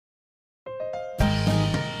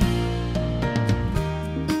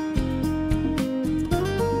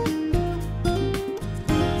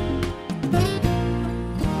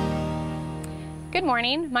Good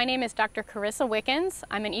morning. My name is Dr. Carissa Wickens.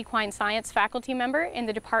 I'm an equine science faculty member in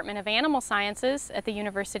the Department of Animal Sciences at the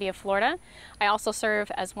University of Florida. I also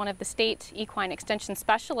serve as one of the state equine extension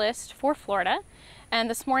specialists for Florida.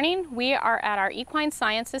 And this morning we are at our Equine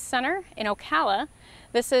Sciences Center in Ocala.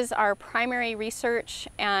 This is our primary research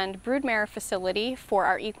and broodmare facility for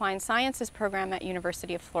our equine sciences program at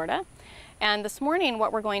University of Florida. And this morning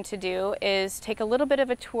what we're going to do is take a little bit of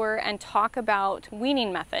a tour and talk about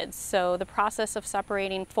weaning methods. So the process of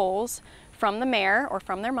separating foals from the mare or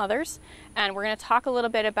from their mothers. And we're going to talk a little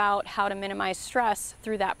bit about how to minimize stress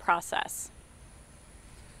through that process.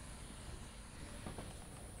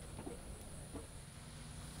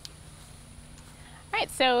 All right,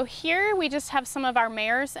 so here we just have some of our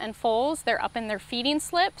mares and foals. They're up in their feeding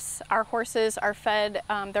slips. Our horses are fed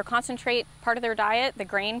their concentrate part of their diet, the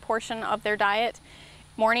grain portion of their diet,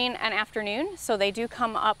 morning and afternoon. So they do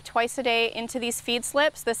come up twice a day into these feed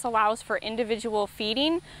slips. This allows for individual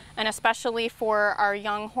feeding, and especially for our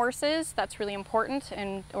young horses, that's really important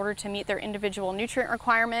in order to meet their individual nutrient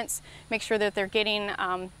requirements. Make sure that they're getting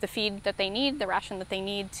the feed that they need, the ration that they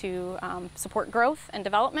need to support growth and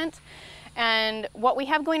development. And what we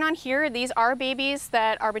have going on here, these are babies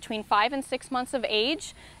that are between 5 and 6 months of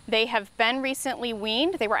age. They have been recently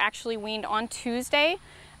weaned. They were actually weaned on Tuesday.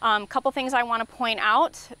 Couple things I want to point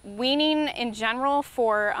out. Weaning in general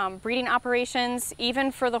for breeding operations,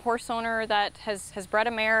 even for the horse owner that has bred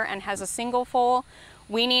a mare and has a single foal,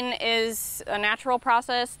 weaning is a natural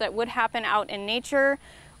process that would happen out in nature.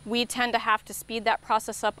 We tend to have to speed that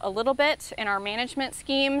process up a little bit in our management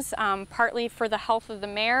schemes, partly for the health of the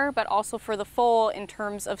mare, but also for the foal in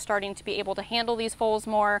terms of starting to be able to handle these foals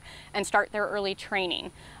more and start their early training.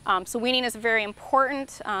 So weaning is very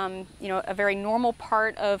important, a very normal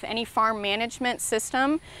part of any farm management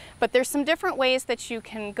system, but there's some different ways that you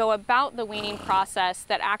can go about the weaning process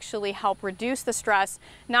that actually help reduce the stress,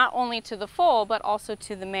 not only to the foal, but also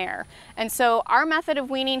to the mare. And so our method of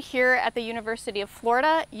weaning here at the University of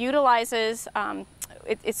Florida utilizes,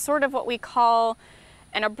 it's sort of what we call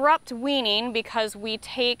an abrupt weaning, because we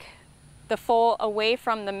take the foal away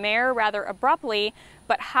from the mare rather abruptly,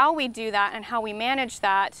 but how we do that and how we manage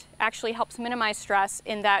that actually helps minimize stress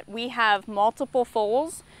in that we have multiple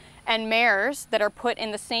foals and mares that are put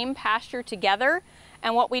in the same pasture together,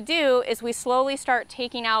 and what we do is we slowly start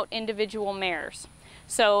taking out individual mares.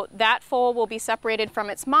 So that foal will be separated from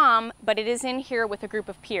its mom, but it is in here with a group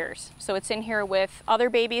of peers. So it's in here with other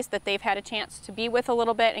babies that they've had a chance to be with a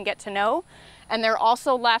little bit and get to know, and they're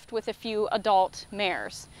also left with a few adult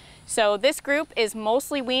mares. So this group is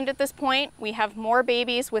mostly weaned at this point. We have more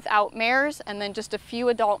babies without mares and then just a few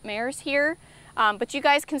adult mares here. But you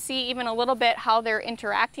guys can see even a little bit how they're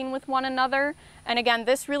interacting with one another. And again,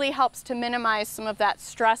 this really helps to minimize some of that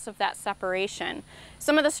stress of that separation.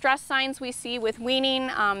 Some of the stress signs we see with weaning,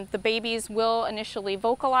 the babies will initially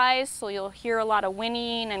vocalize, so you'll hear a lot of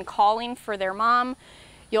whinnying and calling for their mom.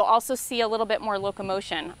 You'll also see a little bit more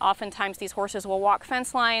locomotion. Oftentimes these horses will walk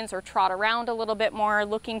fence lines or trot around a little bit more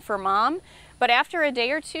looking for mom. But after a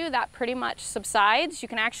day or two, that pretty much subsides. You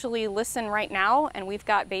can actually listen right now, and we've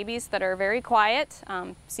got babies that are very quiet,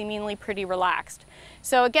 seemingly pretty relaxed.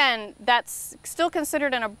 So again, that's still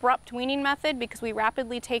considered an abrupt weaning method because we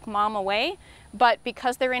rapidly take mom away, but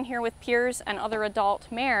because they're in here with peers and other adult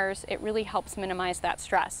mares, it really helps minimize that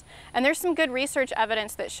stress. And there's some good research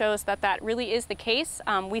evidence that shows that that really is the case.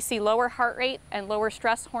 We see lower heart rate and lower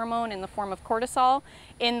stress hormone in the form of cortisol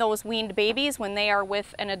in those weaned babies when they are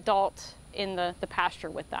with an adult in the pasture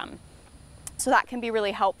with them. So that can be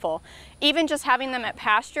really helpful. Even just having them at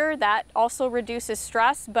pasture, that also reduces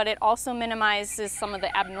stress, but it also minimizes some of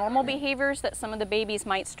the abnormal behaviors that some of the babies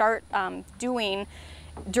might start doing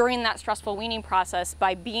during that stressful weaning process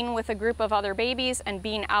by being with a group of other babies and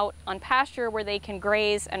being out on pasture where they can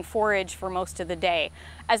graze and forage for most of the day,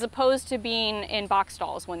 as opposed to being in box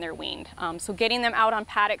stalls when they're weaned. So getting them out on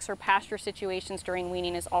paddocks or pasture situations during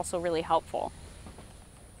weaning is also really helpful.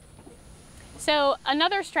 So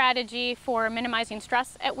another strategy for minimizing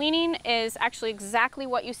stress at weaning is actually exactly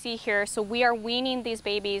what you see here. So we are weaning these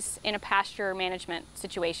babies in a pasture management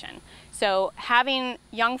situation. So having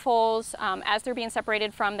young foals, as they're being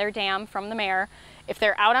separated from their dam, from the mare, if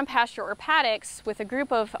they're out on pasture or paddocks with a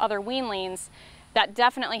group of other weanlings, that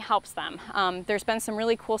definitely helps them. There's been some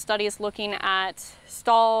really cool studies looking at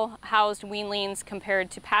stall-housed weanlings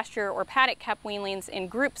compared to pasture or paddock-kept weanlings in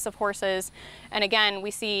groups of horses. And again,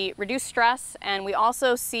 we see reduced stress, and we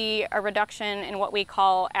also see a reduction in what we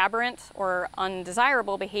call aberrant or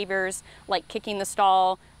undesirable behaviors like kicking the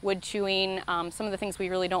stall, wood chewing, some of the things we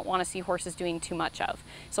really don't want to see horses doing too much of.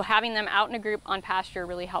 So having them out in a group on pasture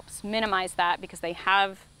really helps minimize that because they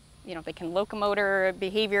have they can locomotor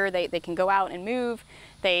behavior, they can go out and move,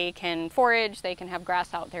 they can forage, they can have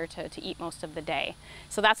grass out there to eat most of the day.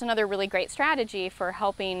 So that's another really great strategy for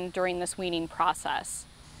helping during this weaning process.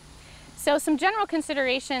 So some general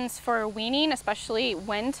considerations for weaning, especially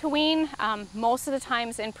when to wean. Most of the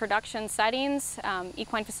times in production settings,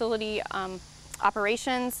 equine facility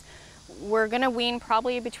operations, we're going to wean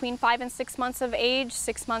probably between 5 and 6 months of age.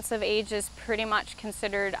 6 months of age is pretty much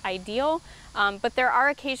considered ideal, but there are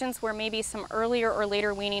occasions where maybe some earlier or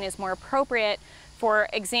later weaning is more appropriate. For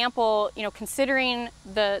example, considering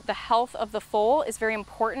the health of the foal is very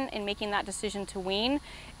important in making that decision to wean.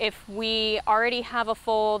 If we already have a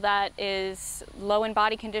foal that is low in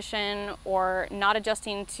body condition or not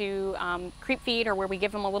adjusting to creep feed, or where we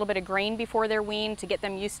give them a little bit of grain before they're weaned to get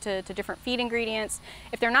them used to different feed ingredients,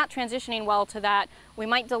 if they're not transitioning well to that, we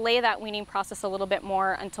might delay that weaning process a little bit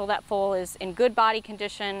more until that foal is in good body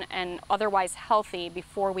condition and otherwise healthy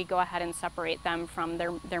before we go ahead and separate them from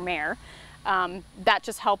their mare. That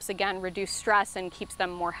just helps, again, reduce stress and keeps them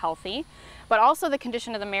more healthy. But also the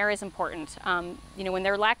condition of the mare is important. When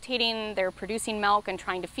they're lactating, they're producing milk and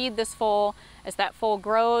trying to feed this foal. As that foal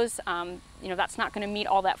grows, that's not going to meet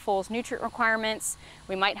all that foal's nutrient requirements.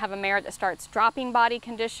 We might have a mare that starts dropping body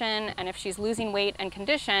condition, and if she's losing weight and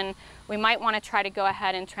condition, we might want to try to go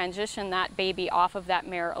ahead and transition that baby off of that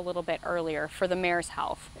mare a little bit earlier for the mare's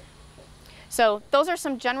health. So those are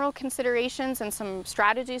some general considerations and some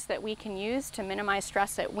strategies that we can use to minimize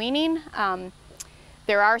stress at weaning.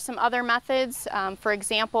 There are some other methods. For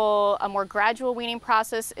example, a more gradual weaning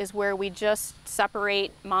process is where we just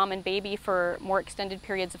separate mom and baby for more extended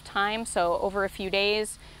periods of time. So over a few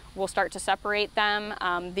days, we'll start to separate them.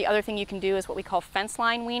 The other thing you can do is what we call fence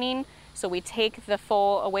line weaning. So we take the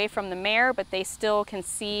foal away from the mare, but they still can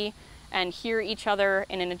see and hear each other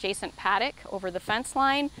in an adjacent paddock over the fence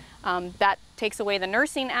line. That takes away the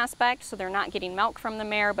nursing aspect, so they're not getting milk from the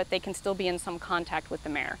mare, but they can still be in some contact with the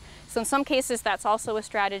mare. So in some cases, that's also a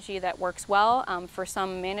strategy that works well for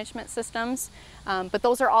some management systems. But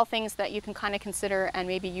those are all things that you can kind of consider and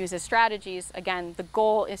maybe use as strategies. Again, the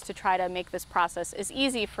goal is to try to make this process as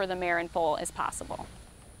easy for the mare and foal as possible.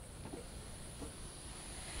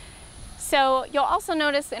 So you'll also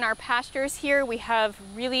notice in our pastures here, we have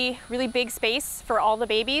really big space for all the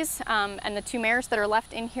babies and the 2 mares that are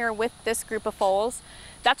left in here with this group of foals.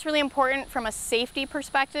 That's really important from a safety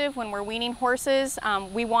perspective when we're weaning horses.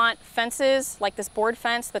 We want fences like this board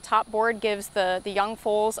fence. The top board gives the young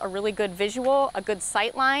foals a really good visual, a good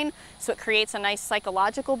sight line, so it creates a nice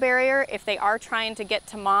psychological barrier. If they are trying to get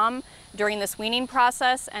to mom during this weaning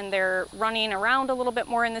process and they're running around a little bit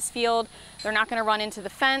more in this field, they're not going to run into the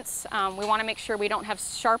fence. We want to make sure we don't have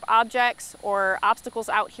sharp objects or obstacles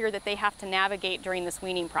out here that they have to navigate during this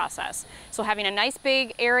weaning process. So having a nice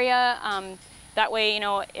big area, that way,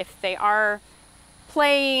 if they are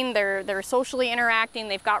playing, they're socially interacting,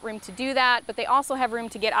 they've got room to do that, but they also have room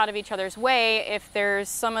to get out of each other's way if there's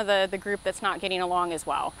some of the group that's not getting along as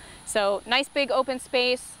well. So nice big open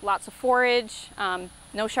space, lots of forage,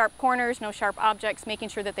 no sharp corners, no sharp objects, making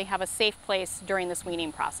sure that they have a safe place during this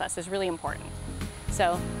weaning process is really important.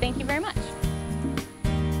 So thank you very much.